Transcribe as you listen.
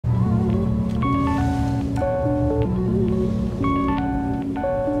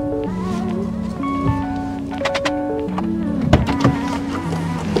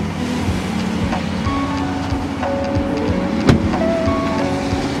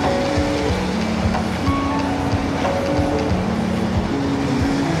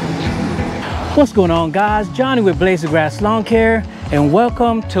What's going on, guys? Johnny with Blaze of Grass Lawn Care, and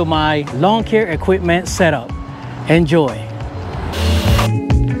welcome to my lawn care equipment setup. Enjoy.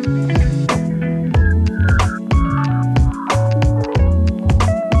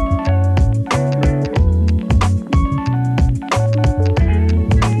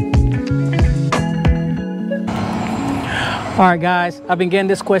 All right, guys, I've been getting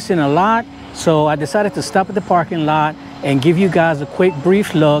this question a lot, so I decided to stop at the parking lot and give you guys a quick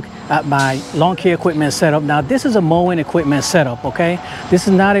brief look at my lawn care equipment setup. Now, this is a mowing equipment setup, okay? This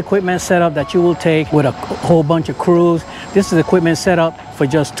is not equipment setup that you will take with a whole bunch of crews. This is equipment setup for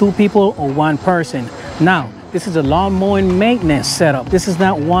just 2 people or 1 person. Now, this is a lawn mowing maintenance setup. This is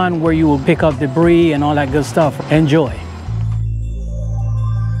not one where you will pick up debris and all that good stuff. Enjoy.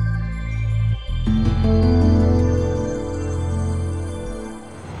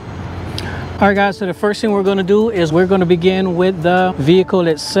 All right, guys, so the first thing we're going to do is we're going to begin with the vehicle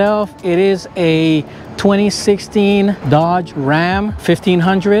itself. It is a 2016 Dodge Ram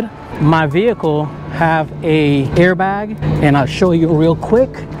 1500. My vehicle have a airbag, and I'll show you real quick.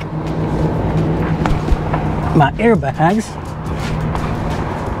 My airbags.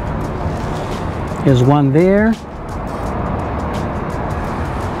 There's one there.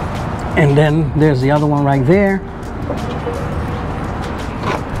 And then there's the other one right there.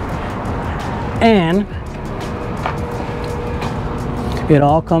 And it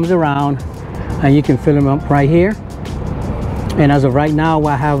all comes around and you can fill them up right here. And as of right now,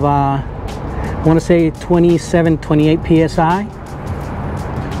 I have I want to say 28 psi,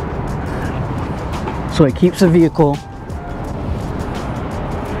 so it keeps the vehicle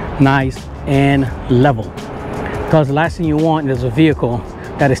nice and level, because the last thing you want is a vehicle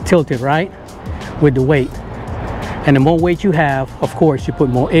that is tilted, right, with the weight. And the more weight you have, of course, you put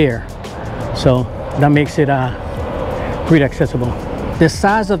more air. So that makes it pretty accessible. The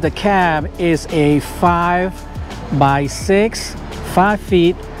size of the cab is a 5 by 6, 5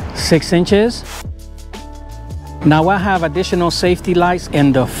 feet 6 inches. Now I have additional safety lights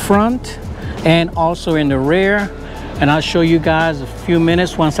in the front and also in the rear, and I'll show you guys a few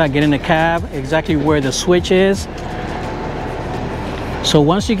minutes once I get in the cab exactly where the switch is. So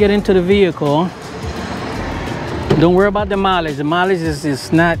once you get into the vehicle, don't worry about the mileage. The mileage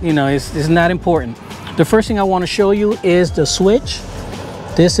is not, you know, it's not important. The first thing I want to show you is the switch.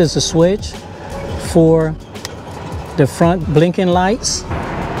 This is the switch for the front blinking lights.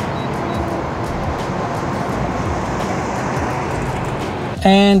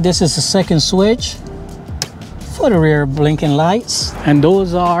 And this is the second switch for the rear blinking lights. And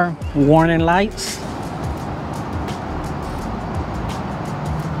those are warning lights.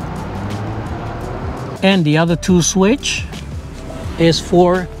 And the other 2 switch is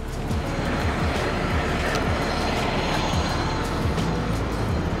for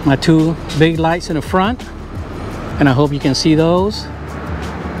my 2 big lights in the front, and I hope you can see those,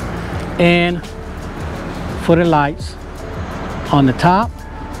 and for the lights on the top.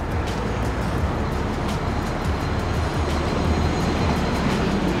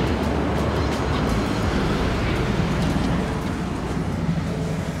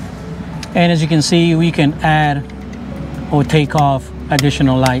 And as you can see, we can add or take off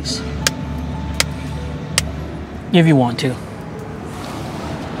additional lights if you want to.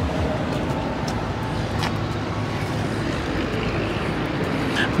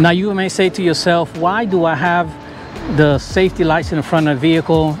 Now you may say to yourself, why do I have the safety lights in the front of the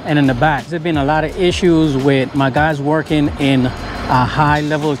vehicle and in the back? There's been a lot of issues with my guys working in a high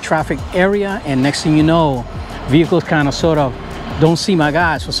level of traffic area, and next thing you know, vehicles kind of sort of don't see my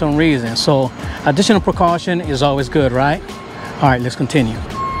guys for some reason. So additional precaution is always good, right? All right, let's continue.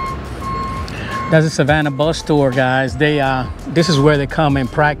 That's the Savannah bus store, guys. This is where they come and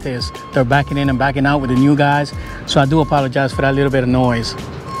practice. They're backing in and backing out with the new guys. So I do apologize for that little bit of noise.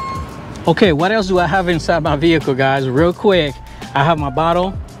 Okay, what else do I have inside my vehicle, guys? Real quick, I have my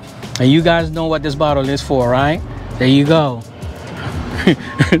bottle, and you guys know what this bottle is for, right? There you go.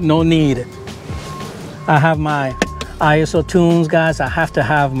 No need. I have my ISO tunes, guys. I have to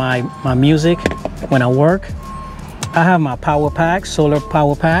have my music when I work. I have my power pack, solar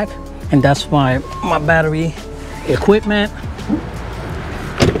power pack, and that's my battery equipment.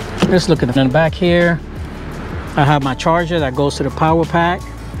 Let's look at the back here. I have my charger that goes to the power pack.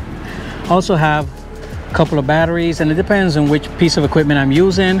 Also have a couple of batteries, and it depends on which piece of equipment I'm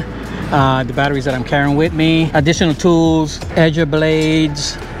using, the batteries that I'm carrying with me. Additional tools, edger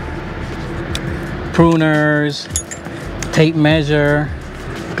blades, pruners, tape measure,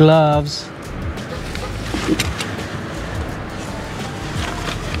 gloves,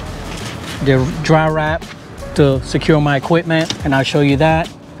 the dry wrap to secure my equipment, and I'll show you that.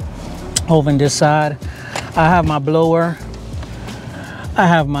 Over on this side, I have my blower. I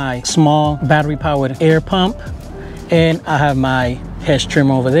have my small battery powered air pump, and I have my hedge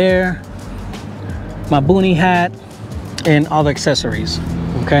trimmer over there, my boonie hat, and other accessories.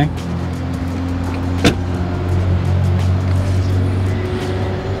 Okay.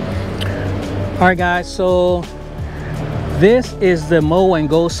 All right, guys, so this is the mow and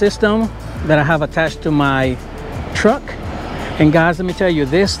go system that I have attached to my truck. And guys, let me tell you,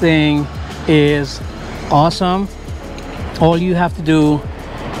 this thing is awesome. All you have to do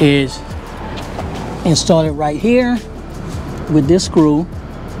is install it right here with this screw,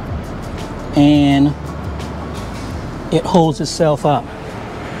 and it holds itself up.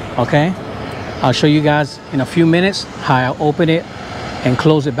 Okay, I'll show you guys in a few minutes how I open it and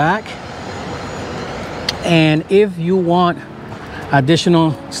close it back. And if you want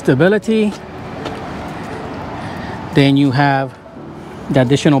additional stability, then you have the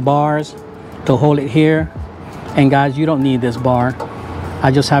additional bars to hold it here. And guys, you don't need this bar.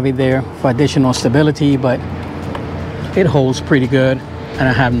 I just have it there for additional stability, but it holds pretty good and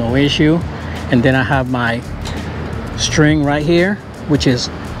I have no issue. And then I have my string right here, which is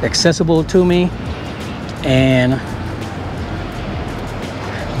accessible to me. And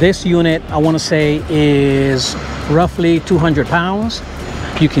this unit, I want to say, is roughly 200 pounds.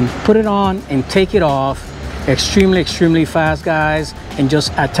 You can put it on and take it off extremely fast, guys, and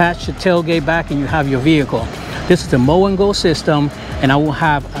just attach the tailgate back and you have your vehicle. This is the mow and go system, and I will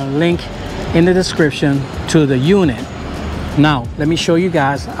have a link in the description to the unit. Now, let me show you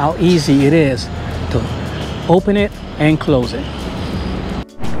guys how easy it is to open it and close it.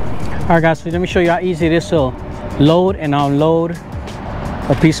 All right, guys, so let me show you how easy it is to load and unload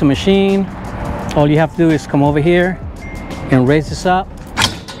a piece of machine. All you have to do is come over here and raise this up.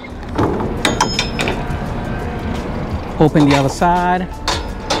 Open the other side.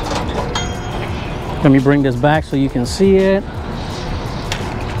 Let me bring this back so you can see it.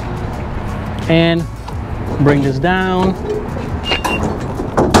 And bring this down.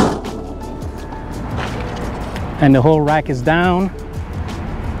 And the whole rack is down.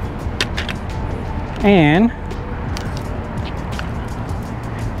 And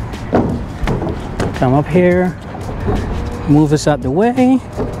come up here, move this out the way.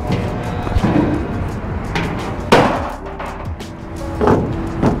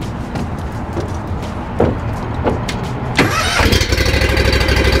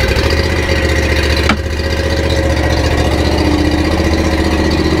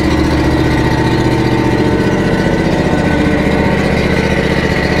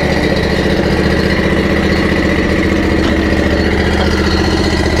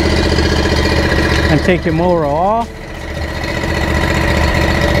 And take your mower off.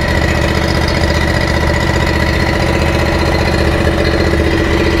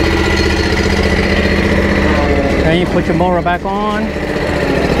 Then you put your mower back on.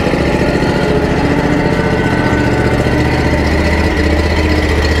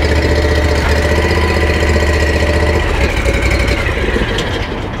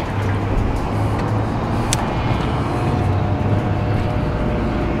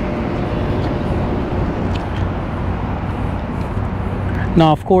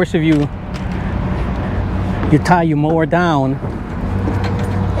 Now, of course, if you tie your mower down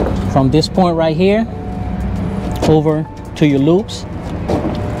from this point right here over to your loops,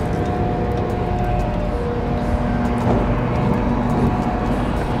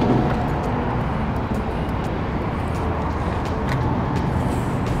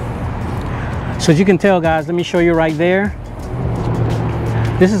 so as you can tell, guys, let me show you right there.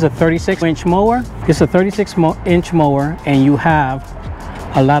 This is a 36-inch mower. It's a 36-inch mower, and you have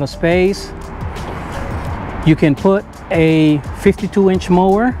a lot of space. You can put a 52-inch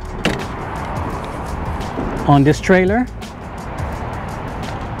mower on this trailer,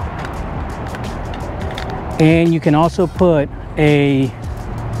 and you can also put a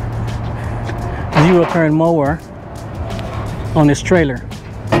zero turn mower on this trailer.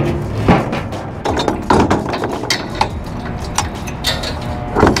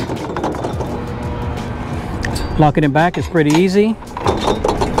 Locking it back is pretty easy.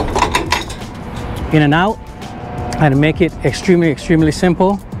 In and out, and make it extremely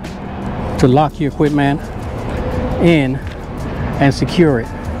simple to lock your equipment in and secure it.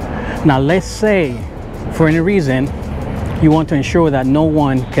 Now, let's say for any reason you want to ensure that no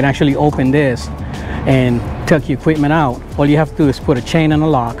one can actually open this and take your equipment out. All you have to do is put a chain and a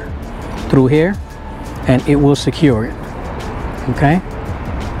lock through here, and it will secure it. Okay,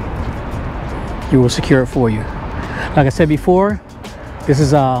 it will secure it for you. Like I said before, this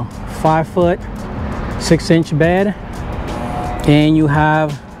is a 5'6" bed, and you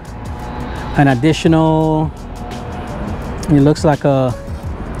have an additional, it looks like a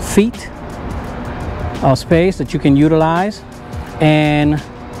feet of space that you can utilize. And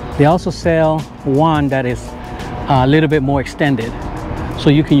they also sell one that is a little bit more extended, so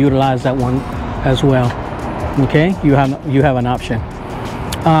you can utilize that one as well. Okay, you have an option.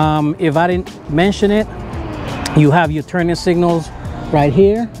 If I didn't mention it, you have your turning signals right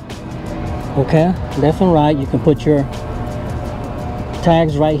here. Okay, left and right. You can put your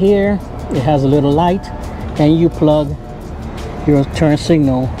tags right here. It has a little light, and you plug your turn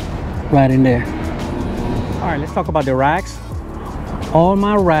signal right in there. All right, let's talk about the racks. All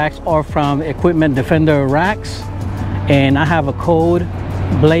my racks are from Equipment Defender racks, and I have a code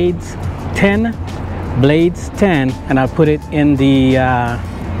blades 10, and I'll put it in the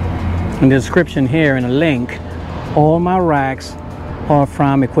description here in a link. All my racks are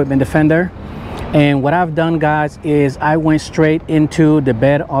from Equipment Defender, and what I've done, guys, is I went straight into the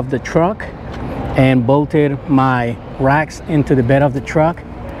bed of the truck and bolted my racks into the bed of the truck,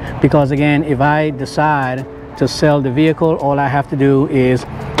 because again, if I decide to sell the vehicle, all I have to do is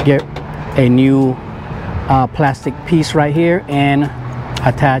get a new plastic piece right here and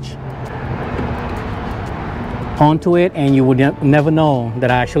attach onto it, and you would never know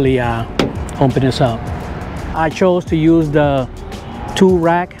that I actually open this up. I chose to use the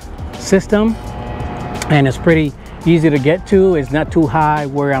 2-rack system, and it's pretty easy to get to. It's not too high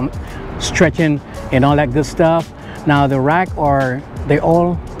where I'm stretching and all that good stuff. Now the rack they're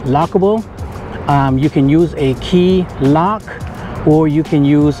all lockable. You can use a key lock, or you can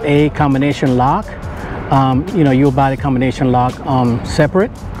use a combination lock. You know, you'll buy the combination lock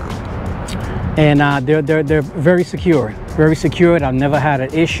separate, and they're very secure. Very secured. I've never had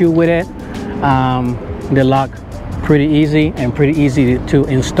an issue with it. They lock pretty easy and pretty easy to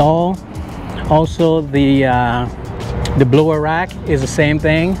install. Also, the blower rack is the same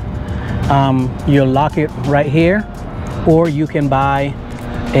thing. You'll lock it right here, or you can buy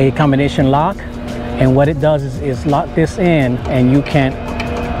a combination lock, and what it does is lock this in, and you can't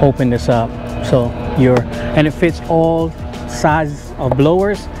open this up. So and it fits all sizes of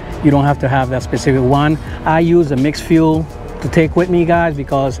blowers. You don't have to have that specific one. I use a mixed fuel to take with me, guys,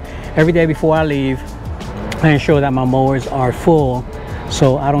 because every day before I leave, I ensure that my mowers are full,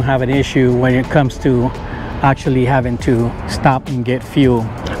 so I don't have an issue when it comes to actually having to stop and get fuel.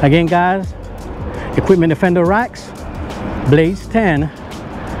 Again, guys, Equipment Defender racks, blades 10,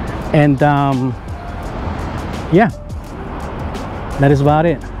 and yeah, that is about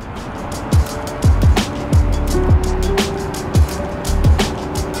it.